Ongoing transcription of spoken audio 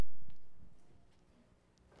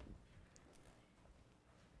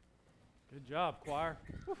Good job, choir.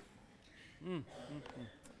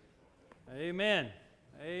 Amen.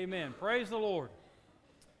 Amen. Praise the Lord.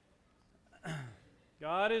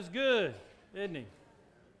 God is good, isn't He?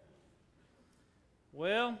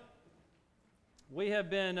 Well, we have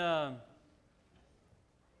been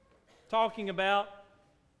talking about,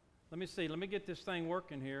 let me get this thing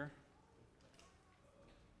working here.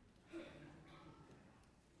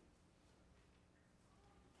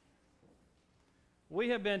 We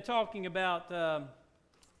have been talking about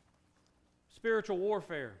spiritual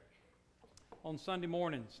warfare on Sunday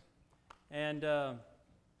mornings and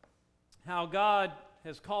how God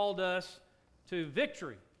has called us to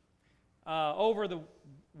victory over the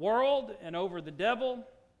world and over the devil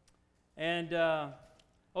and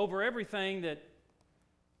over everything that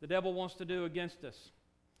the devil wants to do against us.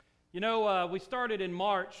 You know, we started in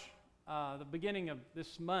March, the beginning of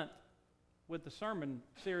this month, with the sermon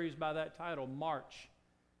series by that title, March,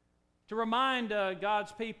 to remind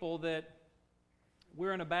God's people that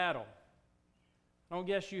we're in a battle. I don't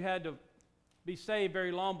guess you had to be saved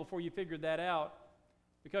very long before you figured that out,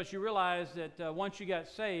 because you realized that once you got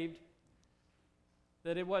saved,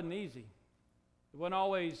 that it wasn't easy. It wasn't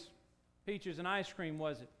always peaches and ice cream,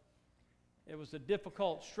 was it? It was a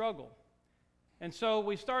difficult struggle. And so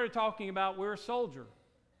we started talking about we're a soldier.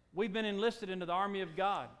 We've been enlisted into the army of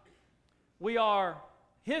God. We are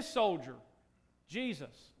His soldier,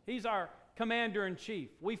 Jesus. He's our commander-in-chief.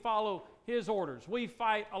 We follow His orders. We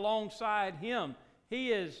fight alongside Him.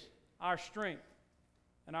 He is our strength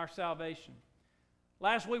and our salvation.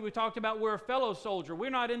 Last week we talked about we're a fellow soldier. We're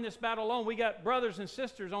not in this battle alone. We got brothers and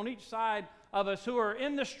sisters on each side of us who are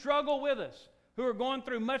in the struggle with us, who are going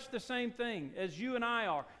through much the same thing as you and I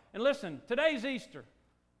are. And listen, today's Easter.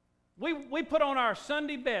 We put on our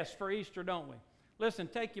Sunday best for Easter, don't we? Listen,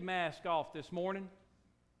 take your mask off this morning.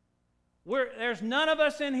 There's none of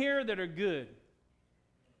us in here that are good.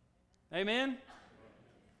 Amen?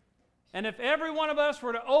 And if every one of us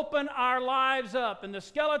were to open our lives up and the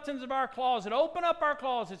skeletons of our closet, open up our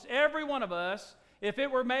closets, every one of us, if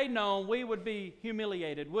it were made known, we would be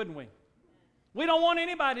humiliated, wouldn't we? We don't want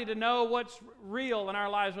anybody to know what's real in our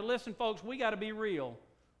lives. But listen, folks, we got to be real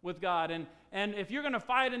with God. And if you're going to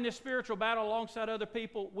fight in this spiritual battle alongside other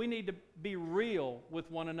people, we need to be real with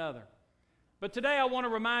one another. But today I want to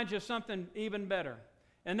remind you of something even better.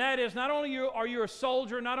 And that is, not only are you a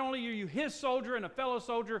soldier, not only are you His soldier and a fellow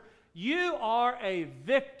soldier, you are a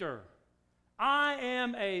victor. I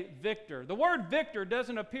am a victor. The word victor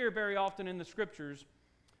doesn't appear very often in the Scriptures,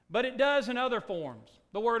 but it does in other forms.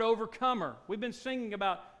 The word overcomer. We've been singing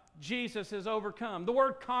about Jesus has overcome. The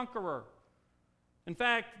word conqueror. In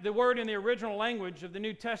fact, the word in the original language of the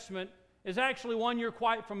New Testament is actually one you're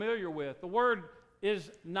quite familiar with. The word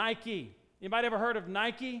is Nike. Anybody ever heard of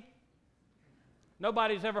Nike?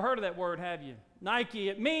 Nobody's ever heard of that word, have you? Nike,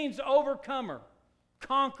 it means overcomer,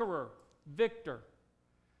 conqueror, victor.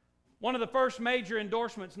 One of the first major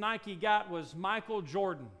endorsements Nike got was Michael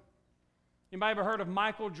Jordan. Anybody ever heard of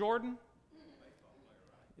Michael Jordan?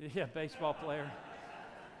 Baseball player, right? Yeah, baseball player.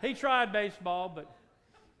 He tried baseball, but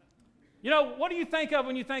you know, what do you think of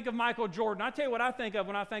when you think of Michael Jordan? I tell you what I think of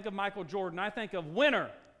when I think of Michael Jordan. I think of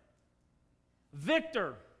winner,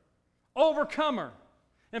 victor, overcomer.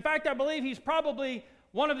 In fact, I believe he's probably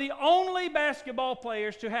one of the only basketball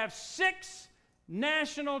players to have 6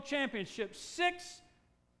 national championships, 6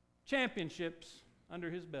 championships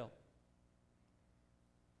under his belt.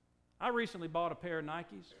 I recently bought a pair of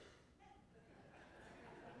Nikes.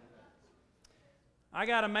 I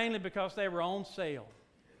got them mainly because they were on sale.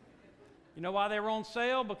 You know why they were on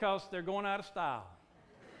sale? Because they're going out of style.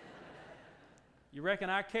 You reckon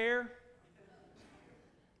I care?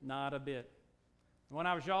 Not a bit. When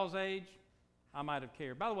I was y'all's age, I might have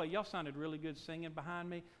cared. By the way, y'all sounded really good singing behind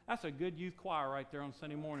me. That's a good youth choir right there on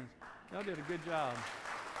Sunday mornings. Y'all did a good job.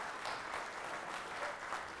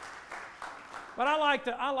 But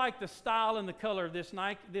I like the style and the color of this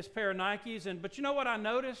pair of Nikes. But you know what I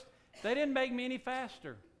noticed? They didn't make me any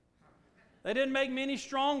faster. They didn't make me any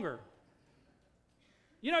stronger.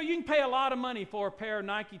 You know, you can pay a lot of money for a pair of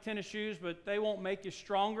Nike tennis shoes, but they won't make you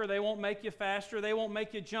stronger. They won't make you faster. They won't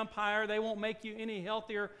make you jump higher. They won't make you any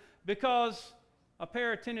healthier, because a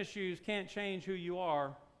pair of tennis shoes can't change who you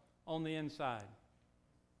are on the inside.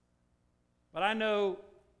 But I know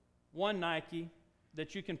one Nike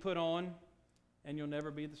that you can put on and you'll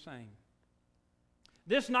never be the same.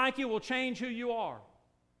 This Nike will change who you are.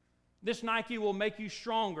 This Nike will make you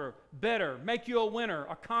stronger, better, make you a winner,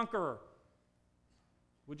 a conqueror.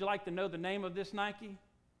 Would you like to know the name of this Nike?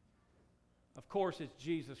 Of course, it's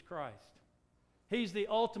Jesus Christ. He's the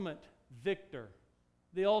ultimate victor,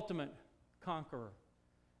 the ultimate conqueror.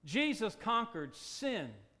 Jesus conquered sin,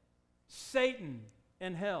 Satan,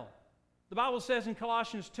 and hell. The Bible says in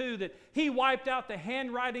Colossians 2 that He wiped out the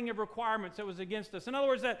handwriting of requirements that was against us. In other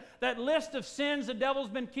words, that list of sins the devil's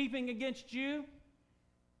been keeping against you,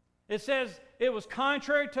 it says it was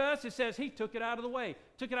contrary to us. It says He took it out of the way.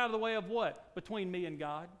 Took it out of the way of what? Between me and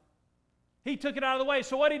God. He took it out of the way.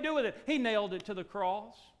 So what did He do with it? He nailed it to the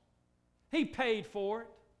cross. He paid for it.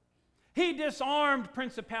 He disarmed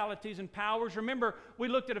principalities and powers. Remember, we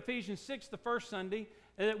looked at Ephesians 6 the first Sunday,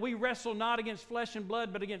 that we wrestle not against flesh and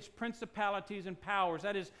blood, but against principalities and powers.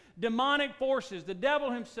 That is demonic forces, the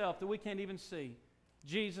devil himself that we can't even see.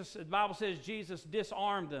 Jesus, the Bible says Jesus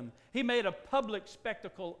disarmed them. He made a public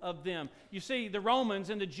spectacle of them. You see, the Romans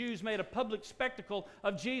and the Jews made a public spectacle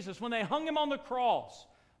of Jesus when they hung Him on the cross.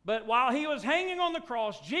 But while He was hanging on the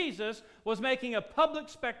cross, Jesus was making a public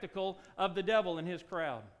spectacle of the devil and his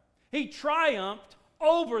crowd. He triumphed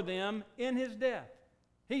over them in His death.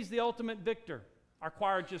 He's the ultimate victor. Our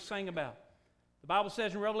choir just sang about. The Bible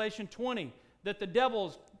says in Revelation 20 that the devil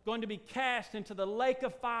is going to be cast into the lake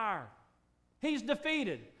of fire. He's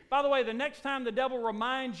defeated. By the way, the next time the devil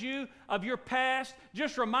reminds you of your past,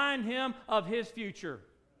 just remind him of his future.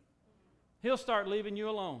 He'll start leaving you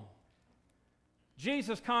alone.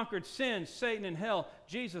 Jesus conquered sin, Satan, and hell.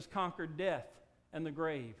 Jesus conquered death and the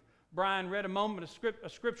grave. Brian read a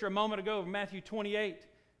scripture a moment ago of Matthew 28,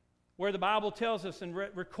 where the Bible tells us and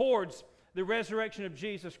records the resurrection of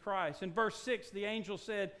Jesus Christ. In verse 6, the angel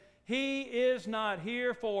said, "He is not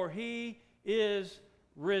here, for He is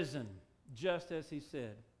risen," just as He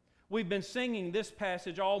said. We've been singing this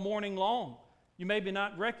passage all morning long. You maybe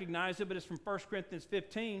not recognize it, but it's from 1 Corinthians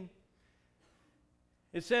 15.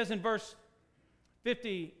 It says in verse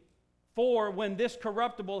 54, "When this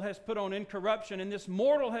corruptible has put on incorruption, and this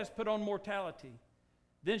mortal has put on mortality,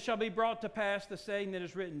 then shall be brought to pass the saying that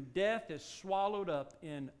is written, Death is swallowed up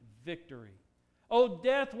in victory. O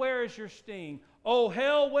death, where is your sting? O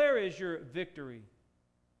hell, where is your victory?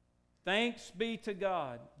 Thanks be to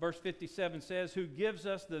God," verse 57 says, "who gives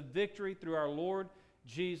us the victory through our Lord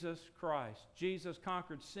Jesus Christ." Jesus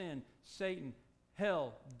conquered sin, Satan,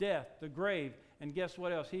 hell, death, the grave, and guess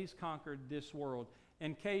what else? He's conquered this world.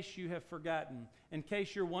 In case you have forgotten, in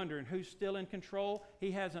case you're wondering who's still in control,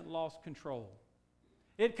 He hasn't lost control.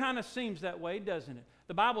 It kind of seems that way, doesn't it?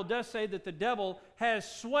 The Bible does say that the devil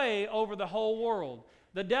has sway over the whole world.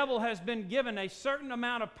 The devil has been given a certain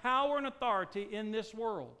amount of power and authority in this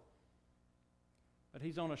world. But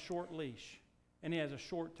he's on a short leash, and he has a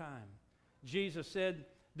short time. Jesus said,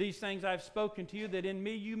 "These things I've spoken to you, that in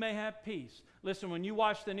me you may have peace." Listen, when you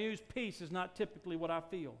watch the news, peace is not typically what I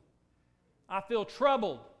feel. I feel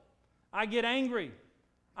troubled. I get angry.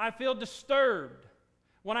 I feel disturbed.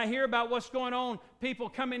 When I hear about what's going on, people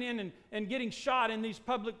coming in and getting shot in these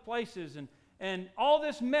public places and all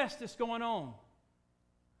this mess that's going on,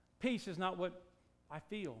 peace is not what I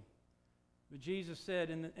feel. But Jesus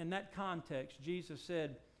said, in that context, Jesus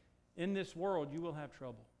said, in this world you will have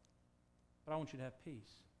trouble, but I want you to have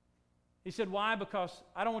peace. He said, why? Because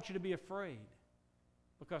I don't want you to be afraid,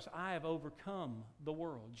 because I have overcome the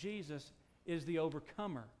world. Jesus is the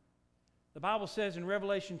overcomer. The Bible says in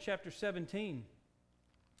Revelation chapter 17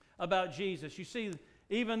 about Jesus, you see,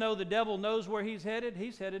 even though the devil knows where he's headed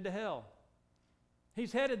to hell.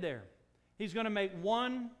 He's headed there. He's going to make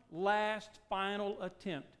one last final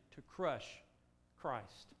attempt to crush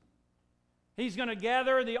Christ. He's going to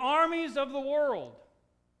gather the armies of the world.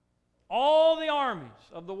 All the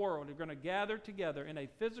armies of the world are going to gather together in a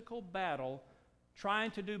physical battle,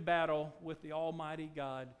 trying to do battle with the Almighty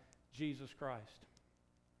God, Jesus Christ.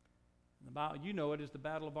 And the Bible, you know it as the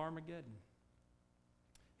Battle of Armageddon.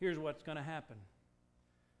 Here's what's going to happen.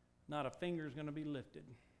 Not a finger is going to be lifted.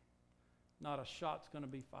 Not a shot's going to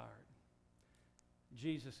be fired.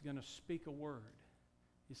 Jesus is going to speak a word.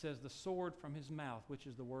 He says, the sword from His mouth, which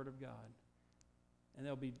is the Word of God. And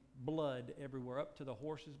there'll be blood everywhere, up to the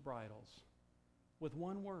horses' bridles. With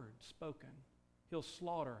one word spoken, He'll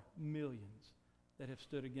slaughter millions that have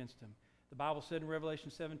stood against Him. The Bible said in Revelation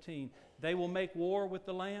 17, they will make war with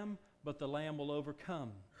the Lamb, but the Lamb will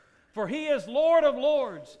overcome. For He is Lord of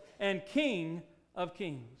lords and King of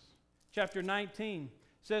kings. Chapter 19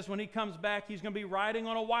 says when He comes back, He's going to be riding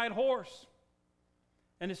on a white horse.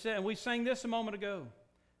 And it said, and we sang this a moment ago,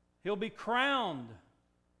 He'll be crowned,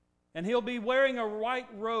 and He'll be wearing a white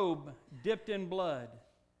robe dipped in blood.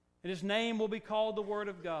 And His name will be called the Word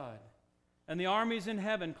of God. And the armies in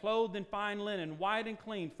heaven, clothed in fine linen, white and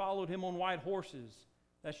clean, followed Him on white horses.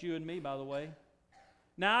 That's you and me, by the way.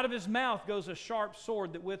 Now out of His mouth goes a sharp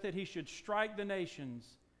sword, that with it He should strike the nations,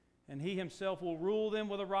 and He Himself will rule them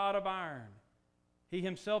with a rod of iron. He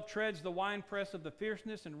himself treads the winepress of the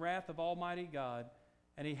fierceness and wrath of Almighty God,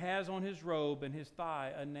 and he has on his robe and his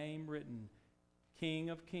thigh a name written, King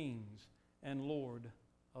of Kings and Lord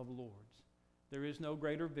of Lords. There is no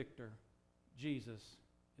greater victor. Jesus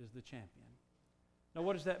is the champion. Now,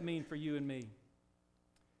 what does that mean for you and me?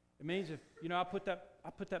 It means if, I put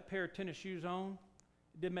that pair of tennis shoes on,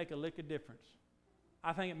 it didn't make a lick of difference.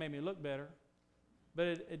 I think it made me look better, but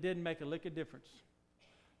it didn't make a lick of difference.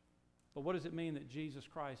 But what does it mean that Jesus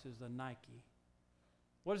Christ is the Nike?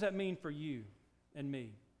 What does that mean for you and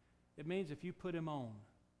me? It means if you put him on.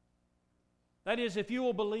 That is, if you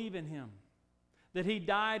will believe in him, that he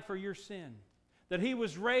died for your sin, that he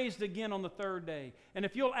was raised again on the third day, and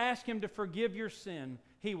if you'll ask him to forgive your sin,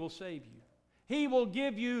 he will save you. He will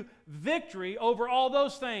give you victory over all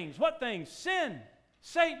those things. What things? Sin,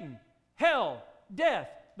 Satan, hell, death,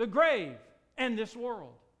 the grave, and this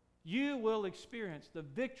world. You will experience the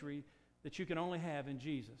victory that you can only have in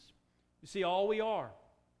Jesus. You see, all we are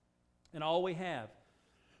and all we have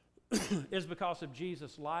is because of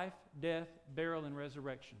Jesus' life, death, burial, and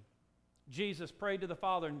resurrection. Jesus prayed to the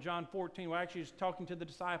Father in John 14. Well, actually, he was talking to the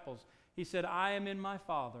disciples. He said, I am in my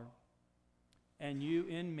Father, and you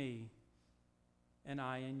in me, and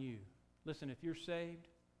I in you. Listen, if you're saved,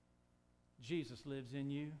 Jesus lives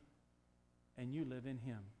in you, and you live in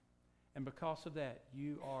him. And because of that,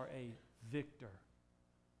 you are a victor.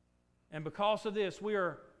 And because of this, we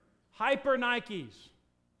are hyper Nikes.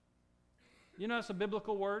 You know that's a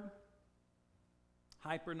biblical word?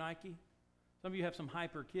 Hyper Nike. Some of you have some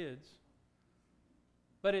hyper kids.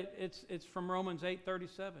 But it's from Romans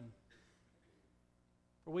 8:37.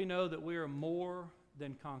 For we know that we are more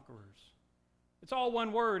than conquerors. It's all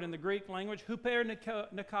one word in the Greek language, huper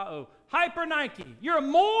nikao. Hyper Nike. You're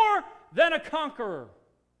more than a conqueror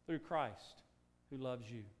through Christ who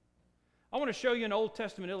loves you. I want to show you an Old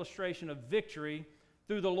Testament illustration of victory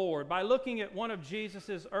through the Lord by looking at one of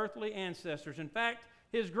Jesus' earthly ancestors. In fact,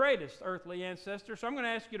 his greatest earthly ancestor. So I'm going to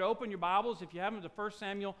ask you to open your Bibles, if you haven't, to 1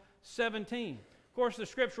 Samuel 17. Of course, the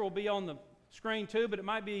scripture will be on the screen too, but it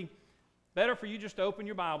might be better for you just to open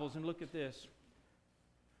your Bibles and look at this.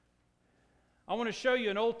 I want to show you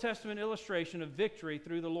an Old Testament illustration of victory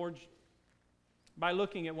through the Lord by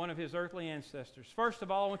looking at one of his earthly ancestors. First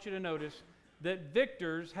of all, I want you to notice that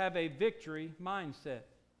victors have a victory mindset.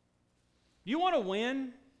 You want to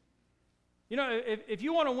win? You know, if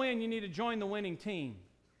you want to win, you need to join the winning team.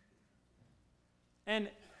 And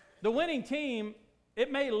the winning team,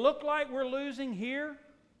 it may look like we're losing here,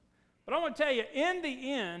 but I want to tell you, in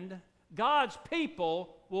the end, God's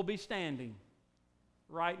people will be standing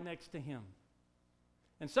right next to him.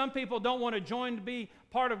 And some people don't want to join to be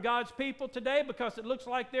part of God's people today because it looks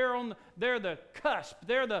like they're the cusp,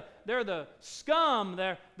 they're the scum,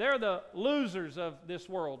 they're the losers of this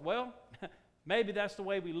world. Well, maybe that's the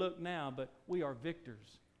way we look now, but we are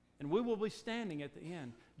victors. And we will be standing at the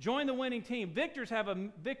end. Join the winning team. Victors have a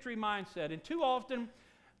victory mindset. And too often,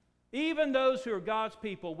 even those who are God's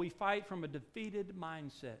people, we fight from a defeated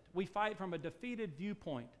mindset. We fight from a defeated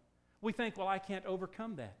viewpoint. We think, well, I can't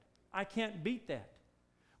overcome that. I can't beat that.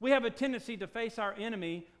 We have a tendency to face our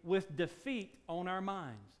enemy with defeat on our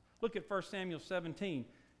minds. Look at 1 Samuel 17.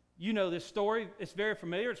 You know this story. It's very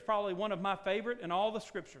familiar. It's probably one of my favorite in all the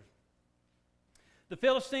Scripture. The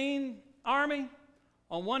Philistine army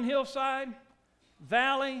on one hillside,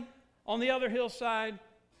 valley on the other hillside,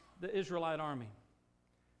 the Israelite army.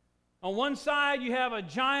 On one side, you have a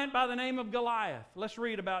giant by the name of Goliath. Let's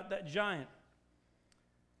read about that giant.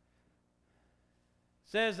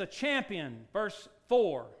 It says a champion, verse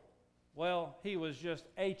 4. Well, he was just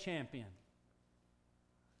a champion.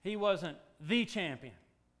 He wasn't the champion.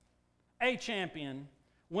 A champion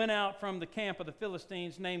went out from the camp of the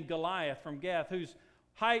Philistines named Goliath from Gath, whose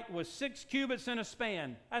height was 6 cubits in a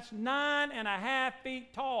span. That's 9.5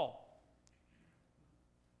 feet tall.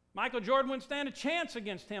 Michael Jordan wouldn't stand a chance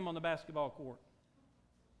against him on the basketball court.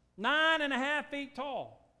 9.5 feet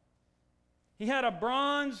tall. He had a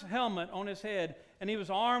bronze helmet on his head, and he was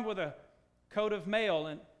armed with a coat of mail,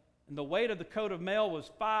 and the weight of the coat of mail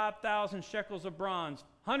was 5,000 shekels of bronze.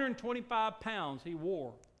 125 pounds he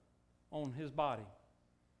wore on his body.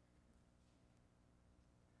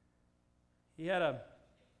 He had a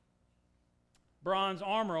bronze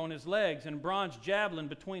armor on his legs and bronze javelin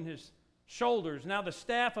between his shoulders. Now the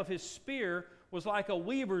staff of his spear was like a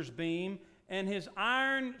weaver's beam, and his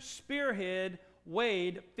iron spearhead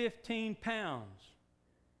weighed 15 pounds.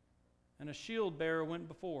 And a shield bearer went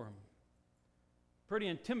before him. Pretty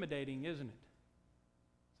intimidating, isn't it?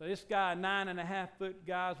 So this guy, 9.5-foot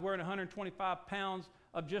guy, is wearing 125 pounds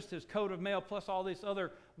of just his coat of mail plus all this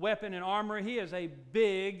other weapon and armor. He is a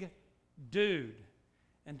big dude.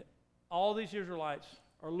 And all these Israelites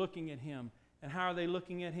are looking at him. And how are they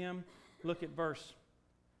looking at him? Look at verse.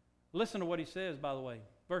 Listen to what he says, by the way.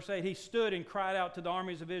 Verse 8, he stood and cried out to the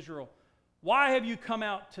armies of Israel, "Why have you come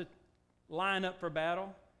out to line up for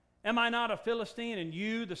battle? Am I not a Philistine, and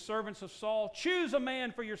you, the servants of Saul? Choose a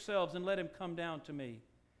man for yourselves and let him come down to me.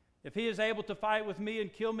 If he is able to fight with me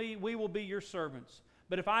and kill me, we will be your servants.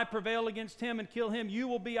 But if I prevail against him and kill him, you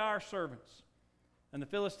will be our servants." And the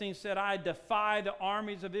Philistines said, "I defy the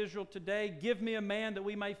armies of Israel today. Give me a man that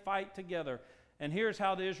we may fight together." And here's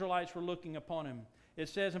how the Israelites were looking upon him. It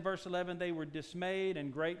says in verse 11, they were dismayed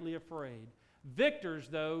and greatly afraid. Victors,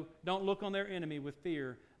 though, don't look on their enemy with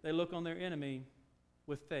fear. They look on their enemy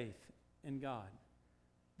with faith in God.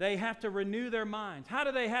 They have to renew their minds. How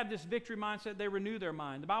do they have this victory mindset? They renew their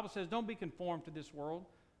mind. The Bible says, don't be conformed to this world,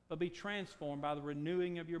 but be transformed by the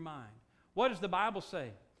renewing of your mind. What does the Bible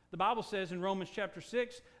say? The Bible says in Romans chapter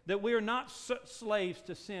 6 that we are not slaves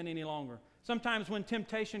to sin any longer. Sometimes when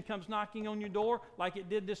temptation comes knocking on your door, like it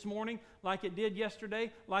did this morning, like it did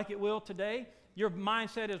yesterday, like it will today, your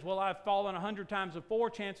mindset is, well, I've fallen 100 times before,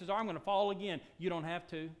 chances are I'm going to fall again. You don't have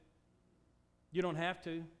to. You don't have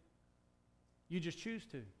to. You just choose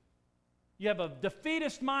to. You have a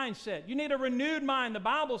defeatist mindset. You need a renewed mind. The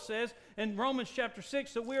Bible says in Romans chapter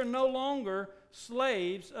 6 that we are no longer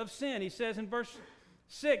slaves of sin. He says in verse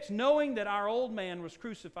 6, knowing that our old man was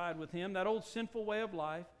crucified with him, that old sinful way of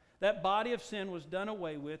life, that body of sin was done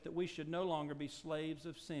away with, that we should no longer be slaves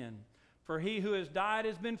of sin. For he who has died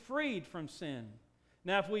has been freed from sin.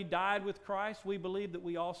 Now if we died with Christ, we believe that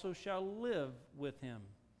we also shall live with him.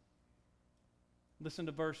 Listen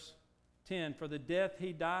to verse 10. For the death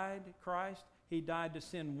he died, Christ, he died to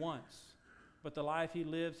sin once. But the life he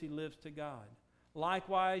lives to God.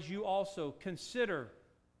 Likewise, you also consider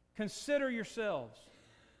yourselves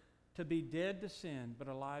to be dead to sin, but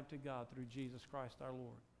alive to God through Jesus Christ our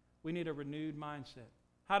Lord. We need a renewed mindset.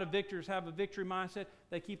 How do victors have a victory mindset?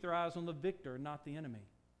 They keep their eyes on the victor, not the enemy.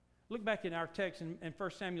 Look back in our text in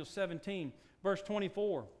 1 Samuel 17, verse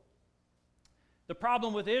 24. The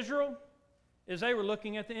problem with Israel is they were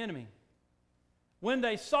looking at the enemy. When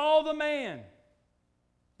they saw the man,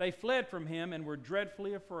 they fled from him and were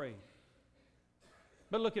dreadfully afraid.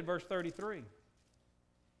 But look at verse 33.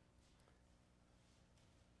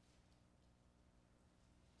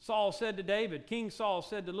 Saul said to David, King Saul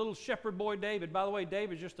said to little shepherd boy David, by the way,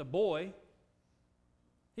 David's just a boy.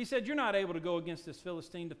 He said, you're not able to go against this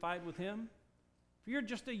Philistine to fight with him, for you're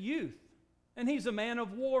just a youth. And he's a man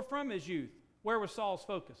of war from his youth. Where was Saul's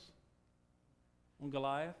focus? On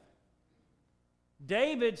Goliath.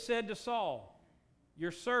 David said to Saul,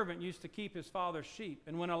 your servant used to keep his father's sheep,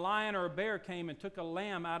 and when a lion or a bear came and took a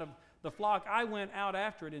lamb out of the flock, I went out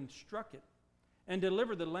after it and struck it, and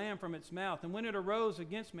delivered the lamb from its mouth. And when it arose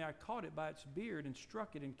against me, I caught it by its beard and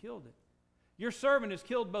struck it and killed it. Your servant has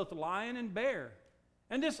killed both lion and bear,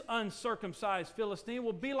 and this uncircumcised Philistine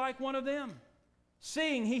will be like one of them,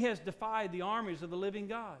 seeing he has defied the armies of the living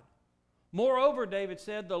God. Moreover, David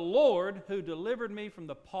said, the Lord who delivered me from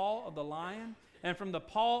the paw of the lion and from the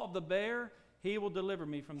paw of the bear, he will deliver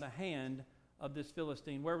me from the hand of this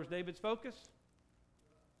Philistine. Where was David's focus?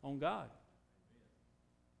 On God.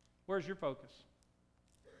 Where's your focus?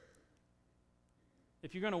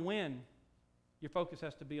 If you're going to win, your focus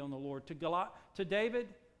has to be on the Lord. To David,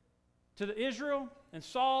 to Israel and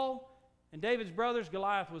Saul and David's brothers,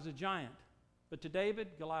 Goliath was a giant. But to David,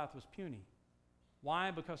 Goliath was puny.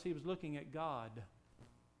 Why? Because he was looking at God.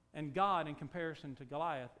 And God, in comparison to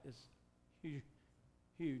Goliath, is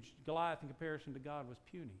huge. Goliath, in comparison to God, was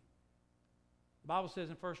puny. The Bible says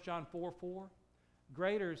in 1 John 4:4,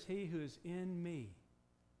 greater is he who is in me.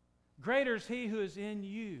 Greater is he who is in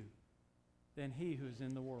you than he who is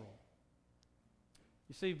in the world.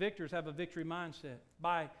 You see, victors have a victory mindset.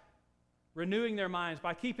 By renewing their minds,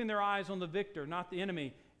 by keeping their eyes on the victor, not the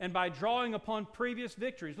enemy, and by drawing upon previous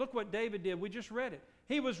victories. Look what David did. We just read it.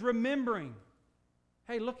 He was remembering.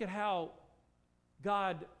 Hey, look at how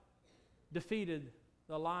God defeated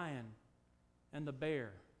the lion and the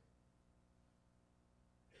bear.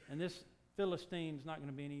 And this Philistine's not going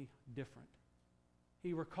to be any different.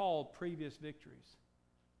 He recalled previous victories.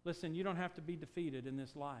 Listen, you don't have to be defeated in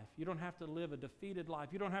this life. You don't have to live a defeated life.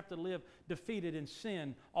 You don't have to live defeated in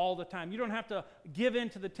sin all the time. You don't have to give in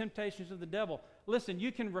to the temptations of the devil. Listen,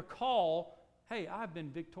 you can recall, hey, I've been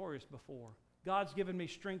victorious before. God's given me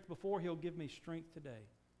strength before. He'll give me strength today.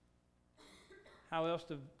 How else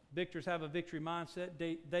do victors have a victory mindset?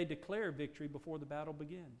 They declare victory before the battle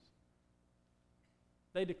begins.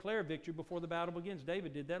 They declare victory before the battle begins.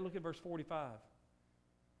 David did that. Look at verse 45.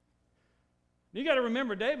 You got to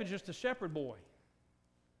remember, David's just a shepherd boy.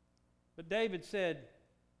 But David said,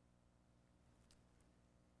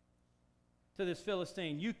 to this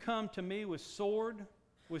Philistine, "You come to me with sword,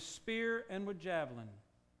 with spear, and with javelin.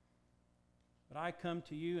 But I come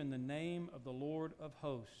to you in the name of the Lord of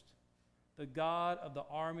hosts, the God of the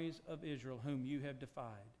armies of Israel, whom you have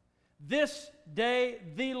defied. This day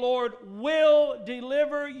the Lord will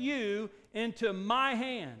deliver you into my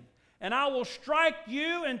hand, and I will strike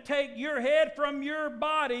you and take your head from your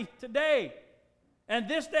body today. And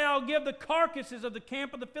this day I'll give the carcasses of the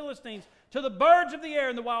camp of the Philistines to the birds of the air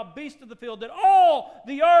and the wild beasts of the field, that all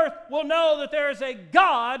the earth will know that there is a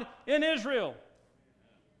God in Israel.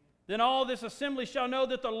 Then all this assembly shall know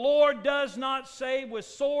that the Lord does not save with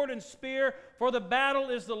sword and spear, for the battle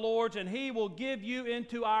is the Lord's, and He will give you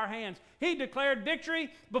into our hands." He declared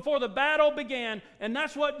victory before the battle began, and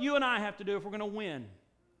that's what you and I have to do if we're going to win.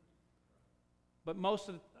 But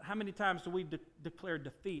how many times do we declare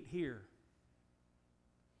defeat here?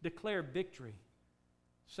 Declare victory.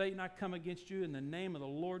 "Satan, I come against you in the name of the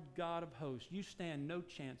Lord God of hosts. You stand no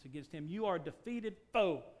chance against him. You are a defeated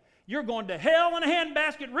foe. You're going to hell in a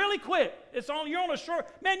handbasket really quick. You're on a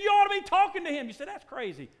short. Man, you ought to be talking to him." You say, "That's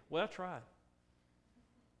crazy." Well, try it.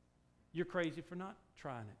 You're crazy for not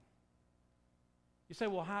trying it. You say,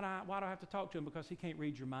 "Well, why do I have to talk to him?" Because he can't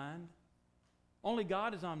read your mind. Only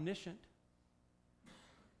God is omniscient.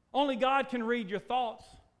 Only God can read your thoughts.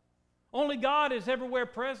 Only God is everywhere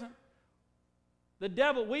present. The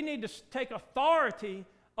devil, we need to take authority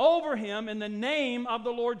over him in the name of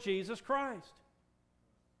the Lord Jesus Christ.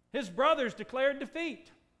 His brothers declared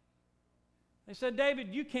defeat. They said,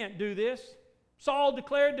 "David, you can't do this." Saul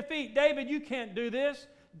declared defeat. "David, you can't do this."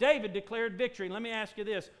 David declared victory. Let me ask you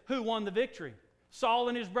this. Who won the victory? Saul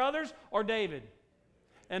and his brothers or David?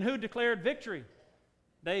 And who declared victory?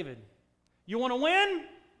 David. You want to win?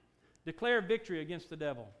 Declare victory against the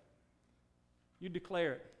devil. You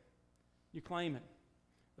declare it. You claim it.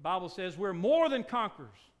 The Bible says we're more than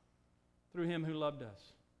conquerors through Him who loved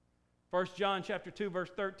us. 1 John chapter 2, verse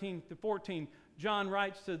 13 to 14, John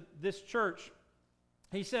writes to this church.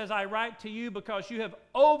 He says, "I write to you because you have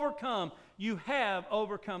overcome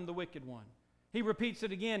the wicked one." He repeats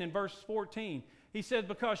it again in verse 14. He says,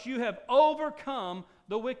 "Because you have overcome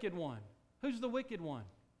the wicked one." Who's the wicked one?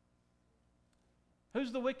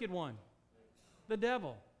 Who's the wicked one? The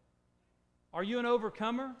devil. Are you an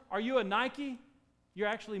overcomer? Are you a Nike? You're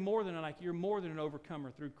actually more than a Nike. You're more than an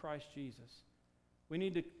overcomer through Christ Jesus. We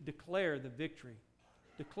need to declare the victory.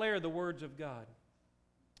 Declare the words of God.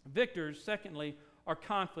 Victors, secondly, are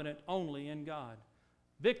confident only in God.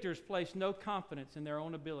 Victors place no confidence in their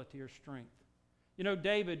own ability or strength. You know,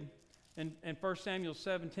 David, in 1 Samuel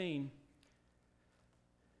 17,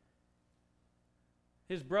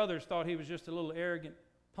 his brothers thought he was just a little arrogant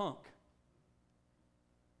punk.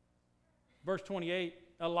 Verse 28,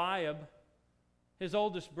 Eliab, his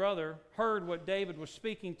oldest brother, heard what David was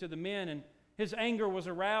speaking to the men, and his anger was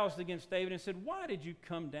aroused against David and said, "Why did you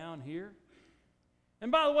come down here?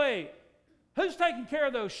 And by the way, who's taking care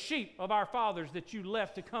of those sheep of our fathers that you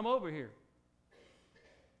left to come over here?"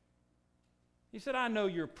 He said, "I know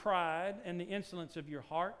your pride and the insolence of your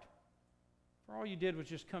heart, for all you did was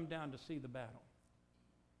just come down to see the battle."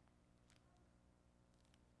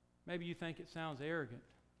 Maybe you think it sounds arrogant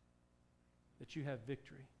that you have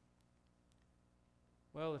victory.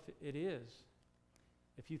 Well, if it is,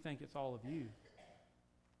 if you think it's all of you.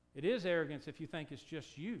 It is arrogance if you think it's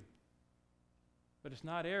just you. But it's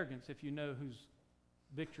not arrogance if you know whose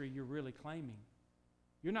victory you're really claiming.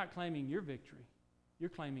 You're not claiming your victory.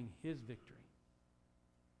 You're claiming His victory.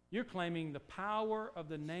 You're claiming the power of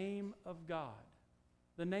the name of God,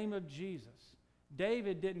 the name of Jesus.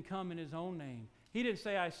 David didn't come in his own name. He didn't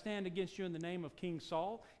say, "I stand against you in the name of King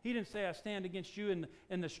Saul." He didn't say, "I stand against you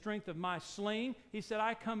in the strength of my sling." He said,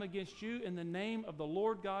 "I come against you in the name of the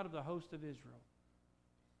Lord God of the host of Israel."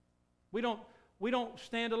 We don't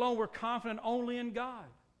stand alone. We're confident only in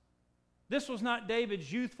God. This was not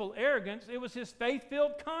David's youthful arrogance. It was his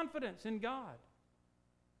faith-filled confidence in God.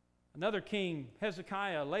 Another king,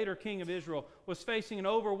 Hezekiah, later king of Israel, was facing an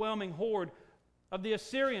overwhelming horde of the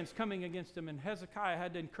Assyrians coming against him, and Hezekiah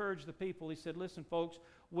had to encourage the people. He said, "Listen, folks,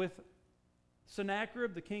 with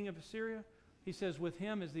Sennacherib, the king of Assyria," he says, "with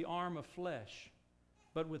him is the arm of flesh,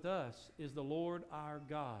 but with us is the Lord our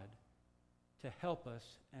God to help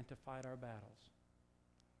us and to fight our battles."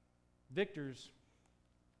 Victors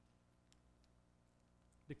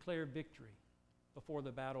declare victory before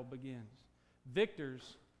the battle begins.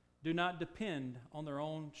 Victors do not depend on their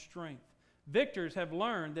own strength. Victors have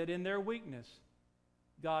learned that in their weakness,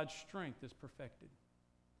 God's strength is perfected.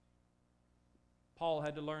 Paul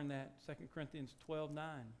had to learn that, 2 Corinthians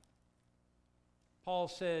 12:9. Paul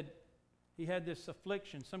said he had this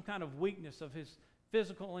affliction, some kind of weakness of his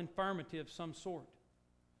physical infirmity of some sort.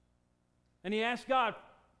 And he asked God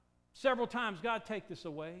several times, God, take this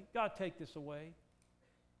away. God, take this away.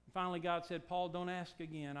 And finally, God said, Paul, don't ask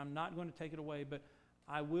again. I'm not going to take it away, but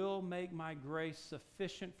I will make my grace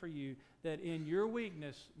sufficient for you, that in your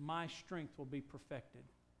weakness, my strength will be perfected.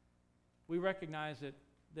 We recognize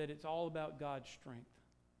that it's all about God's strength.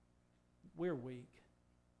 We're weak.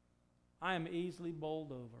 I am easily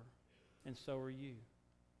bowled over, and so are you.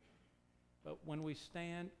 But when we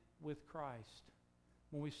stand with Christ,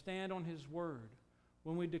 when we stand on His Word,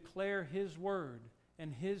 when we declare His Word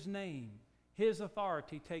and His name, His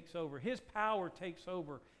authority takes over. His power takes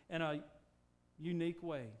over in a unique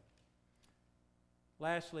way.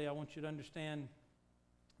 Lastly, I want you to understand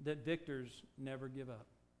that victors never give up.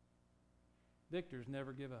 Victors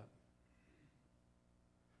never give up.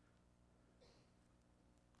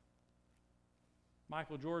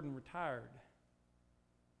 Michael Jordan retired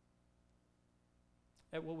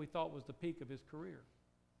at what we thought was the peak of his career.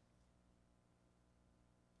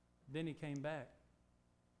 Then he came back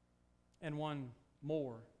and won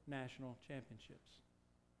more national championships.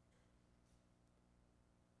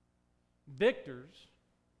 Victors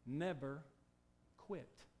never quit.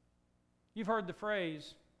 You've heard the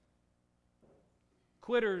phrase,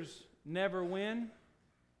 quitters never win.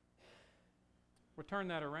 We'll turn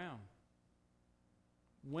that around.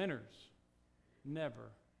 Winners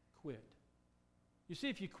never quit. You see,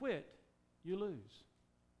 if you quit, you lose.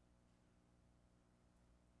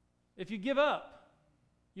 If you give up,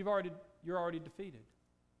 you're already defeated.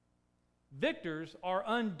 Victors are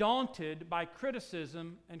undaunted by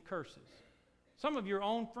criticism and curses. Some of your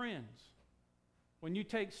own friends, when you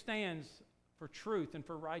take stands for truth and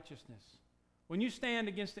for righteousness, when you stand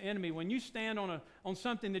against the enemy, when you stand on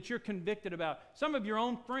something that you're convicted about, some of your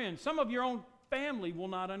own friends, some of your own family will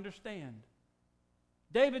not understand.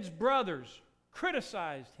 David's brothers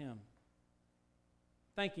criticized him,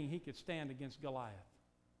 thinking he could stand against Goliath.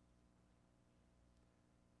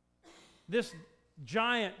 This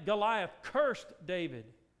giant Goliath cursed David.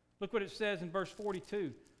 Look what it says in verse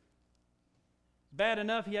 42. Bad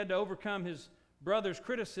enough he had to overcome his brother's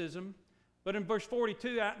criticism, but in verse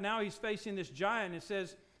 42, now he's facing this giant. It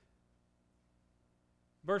says,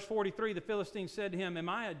 verse 43, the Philistine said to him, "Am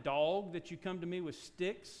I a dog that you come to me with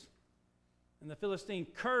sticks?" And the Philistine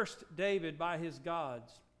cursed David by his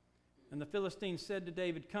gods. And the Philistine said to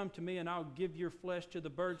David, "Come to me, and I'll give your flesh to the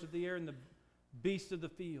birds of the air and the beasts of the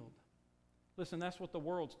field." Listen, that's what the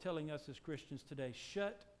world's telling us as Christians today.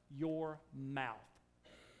 Shut your mouth.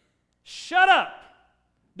 Shut up.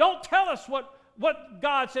 Don't tell us what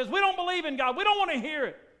God says. We don't believe in God. We don't want to hear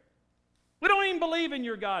it. We don't even believe in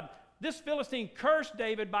your God. This Philistine cursed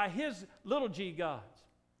David by his little g gods.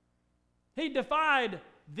 He defied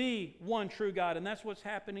the one true God, and that's what's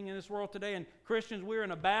happening in this world today. And Christians, we're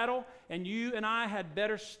in a battle, and you and I had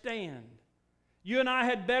better stand. You and I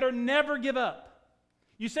had better never give up.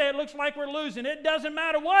 You say it looks like we're losing. It doesn't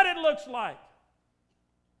matter what it looks like.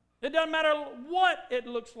 It doesn't matter what it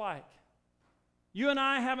looks like. You and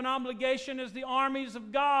I have an obligation as the armies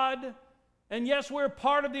of God. And yes, we're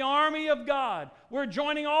part of the army of God. We're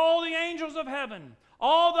joining all the angels of heaven,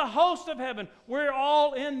 all the hosts of heaven. We're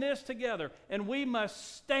all in this together. And we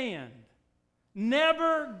must stand.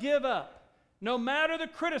 Never give up. No matter the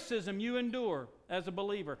criticism you endure as a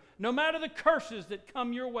believer, no matter the curses that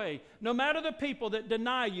come your way, no matter the people that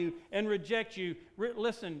deny you and reject you,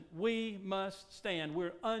 listen, we must stand.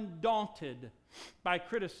 We're undaunted by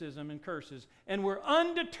criticism and curses, and we're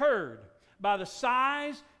undeterred by the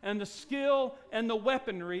size and the skill and the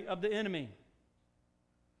weaponry of the enemy.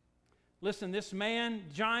 Listen, this man,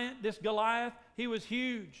 giant, this Goliath, he was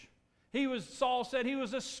huge. Saul said he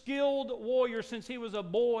was a skilled warrior since he was a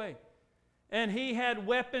boy. And he had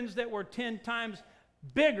weapons that were 10 times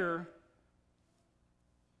bigger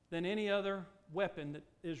than any other weapon that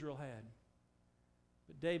Israel had.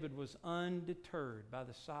 But David was undeterred by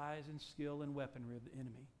the size and skill and weaponry of the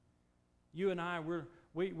enemy. You and I,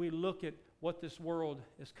 we look at what this world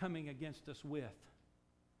is coming against us with.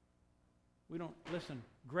 We don't, listen,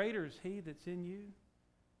 greater is he that's in you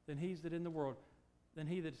than he that's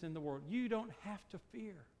in the world. You don't have to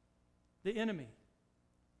fear the enemy.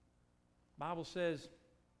 The Bible says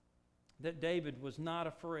that David was not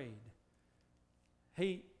afraid.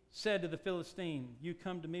 He said to the Philistine, "You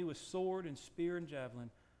come to me with sword and spear and javelin.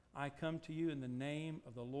 I come to you in the name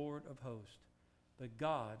of the Lord of hosts, the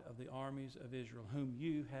God of the armies of Israel, whom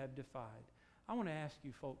you have defied." I want to ask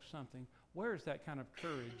you folks something. Where is that kind of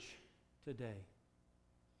courage today?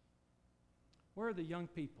 Where are the young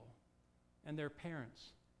people and their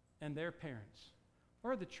parents and their parents?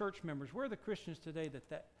 Where are the church members? Where are the Christians today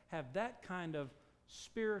that have that kind of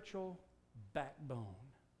spiritual backbone.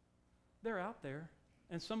 They're out there,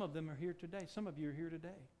 and some of them are here today. Some of you are here today.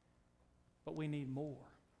 But we need more.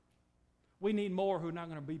 We need more who are not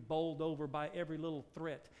going to be bowled over by every little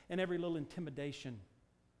threat and every little intimidation.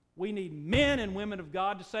 We need men and women of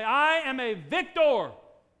God to say, I am a victor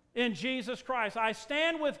in Jesus Christ. I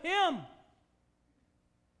stand with Him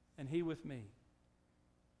and He with me.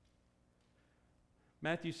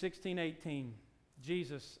 Matthew 16:18,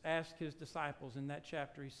 Jesus asked His disciples in that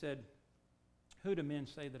chapter, He said, who do men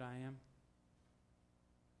say that I am?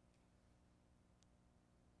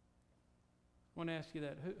 I want to ask you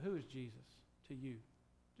that. Who is Jesus to you?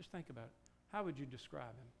 Just think about it. How would you describe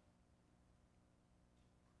Him?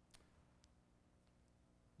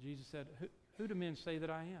 Jesus said, who do men say that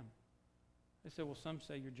I am? They said, well, some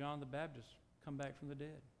say you're John the Baptist, come back from the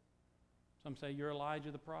dead. Some say you're Elijah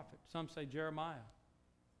the prophet. Some say Jeremiah.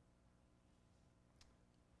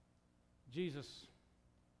 Jesus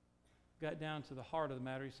got down to the heart of the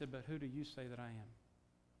matter. He said, but who do you say that I am?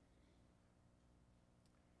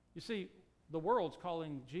 You see, the world's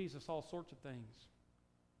calling Jesus all sorts of things.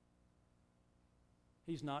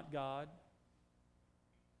 He's not God.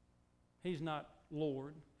 He's not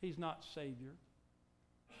Lord. He's not Savior.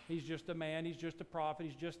 He's just a man. He's just a prophet.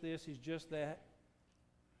 He's just this. He's just that.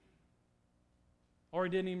 Or He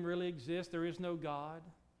didn't even really exist. There is no God.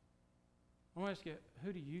 I want to ask you,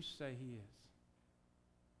 who do you say He is?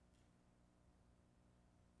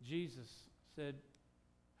 Jesus said,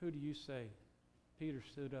 who do you say? Peter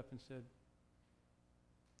stood up and said,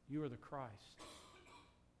 you are the Christ.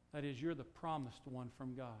 That is, you're the promised one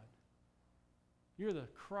from God. You're the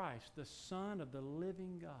Christ, the Son of the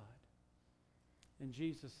living God. And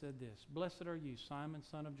Jesus said this, blessed are you, Simon,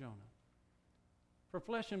 son of Jonah. For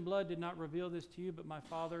flesh and blood did not reveal this to you, but my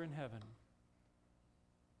Father in heaven.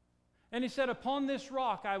 And He said, upon this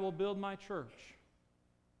rock I will build my church.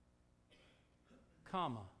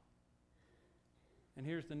 Comma. And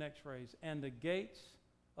here's the next phrase. And the gates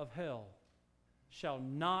of hell shall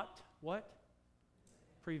not, what?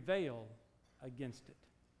 Prevail against it.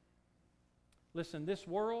 Listen, this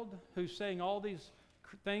world who's saying all these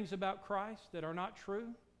things about Christ that are not true,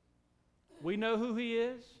 we know who He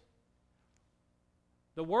is.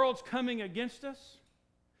 The world's coming against us.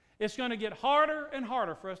 It's going to get harder and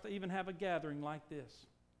harder for us to even have a gathering like this.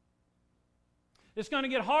 It's going to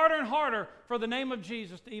get harder and harder for the name of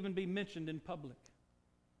Jesus to even be mentioned in public.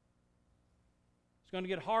 It's going to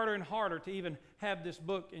get harder and harder to even have this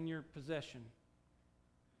book in your possession.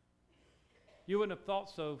 You wouldn't have thought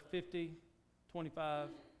so 50, 25,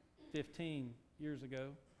 15 years ago.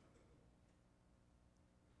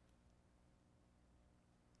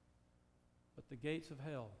 But the gates of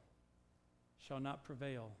hell shall not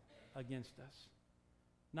prevail against us.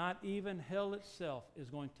 Not even hell itself is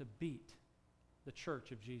going to beat the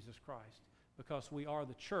church of Jesus Christ, because we are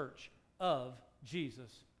the church of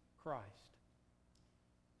Jesus Christ.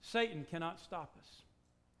 Satan cannot stop us.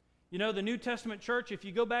 You know, the New Testament church, if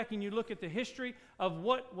you go back and you look at the history of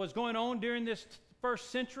what was going on during this first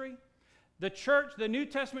century, the church, the New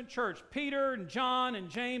Testament church, Peter and John and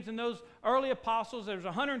James and those early apostles, there's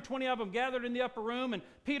 120 of them gathered in the upper room, and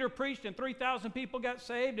Peter preached and 3,000 people got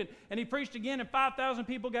saved, and he preached again and 5,000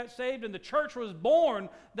 people got saved, and the church was born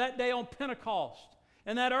that day on Pentecost.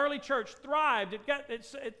 And that early church thrived.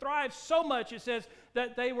 It thrived so much, it says,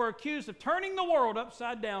 that they were accused of turning the world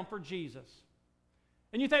upside down for Jesus.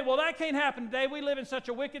 And you think, well, that can't happen today. We live in such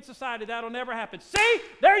a wicked society, that'll never happen. See,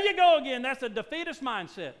 there you go again. That's a defeatist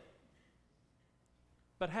mindset.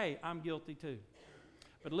 But hey, I'm guilty too.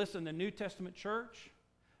 But listen, the New Testament church,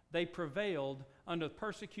 they prevailed under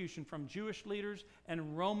persecution from Jewish leaders and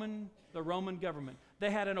the Roman government.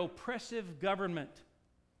 They had an oppressive government.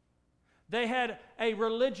 They had a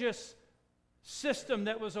religious system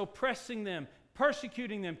that was oppressing them,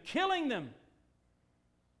 persecuting them, killing them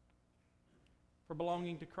for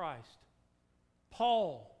belonging to Christ.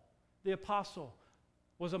 Paul, the apostle,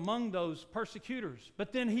 was among those persecutors.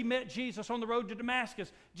 But then he met Jesus on the road to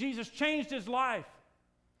Damascus. Jesus changed his life.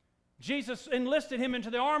 Jesus enlisted him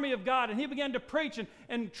into the army of God, and he began to preach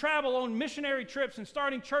and travel on missionary trips and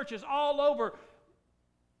starting churches all over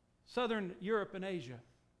southern Europe and Asia.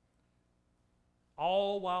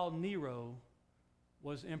 All while Nero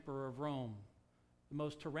was emperor of Rome, the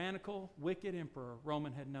most tyrannical, wicked emperor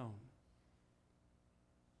Roman had known.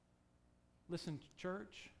 Listen,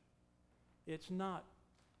 church, it's not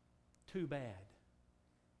too bad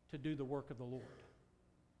to do the work of the Lord.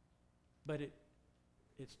 But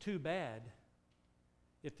it's too bad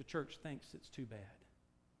if the church thinks it's too bad.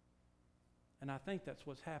 And I think that's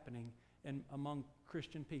what's happening among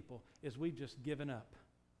Christian people, is we've just given up.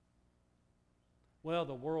 well,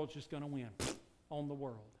 the world's just going to win on the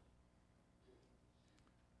world.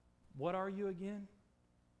 What are you again?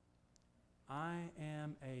 I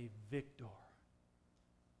am a victor.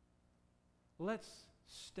 Let's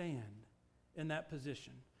stand in that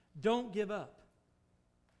position. Don't give up.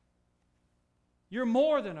 You're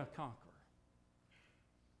more than a conqueror.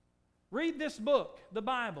 Read this book, the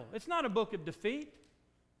Bible. It's not a book of defeat.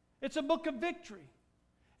 It's a book of victory.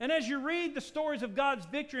 And as you read the stories of God's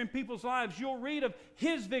victory in people's lives, you'll read of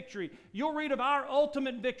His victory. You'll read of our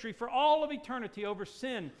ultimate victory for all of eternity over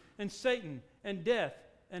sin and Satan and death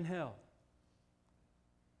and hell.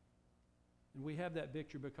 And we have that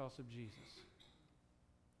victory because of Jesus.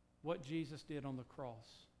 What Jesus did on the cross,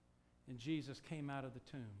 and Jesus came out of the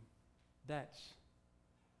tomb. That's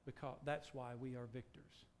why we are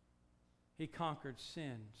victors. He conquered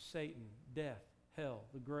sin, Satan, death, hell,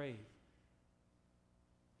 the grave.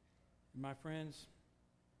 And my friends,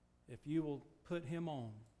 if you will put Him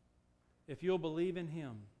on, if you'll believe in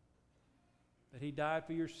Him, that He died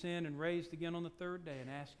for your sin and raised again on the third day, and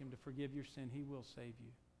ask Him to forgive your sin, He will save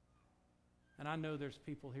you. And I know there's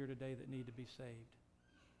people here today that need to be saved.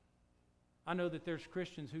 I know that there's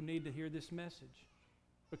Christians who need to hear this message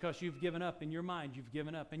because you've given up in your mind. You've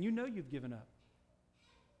given up, and you know you've given up.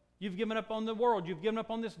 You've given up on the world. You've given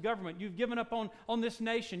up on this government. You've given up on this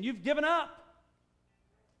nation. You've given up.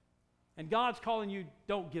 And God's calling you,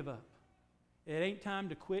 don't give up. It ain't time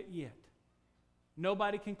to quit yet.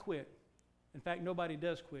 Nobody can quit. In fact, nobody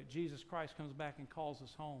does quit. Jesus Christ comes back and calls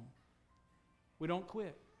us home. We don't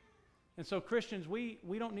quit. And so Christians, we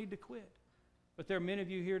don't need to quit. But there are many of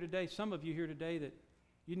you here today, some of you here today, that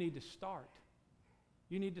you need to start.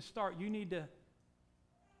 You need to start. You need to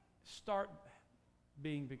start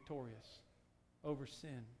being victorious over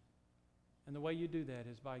sin. And the way you do that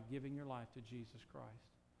is by giving your life to Jesus Christ.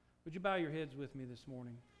 Would you bow your heads with me this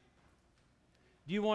morning? Do you want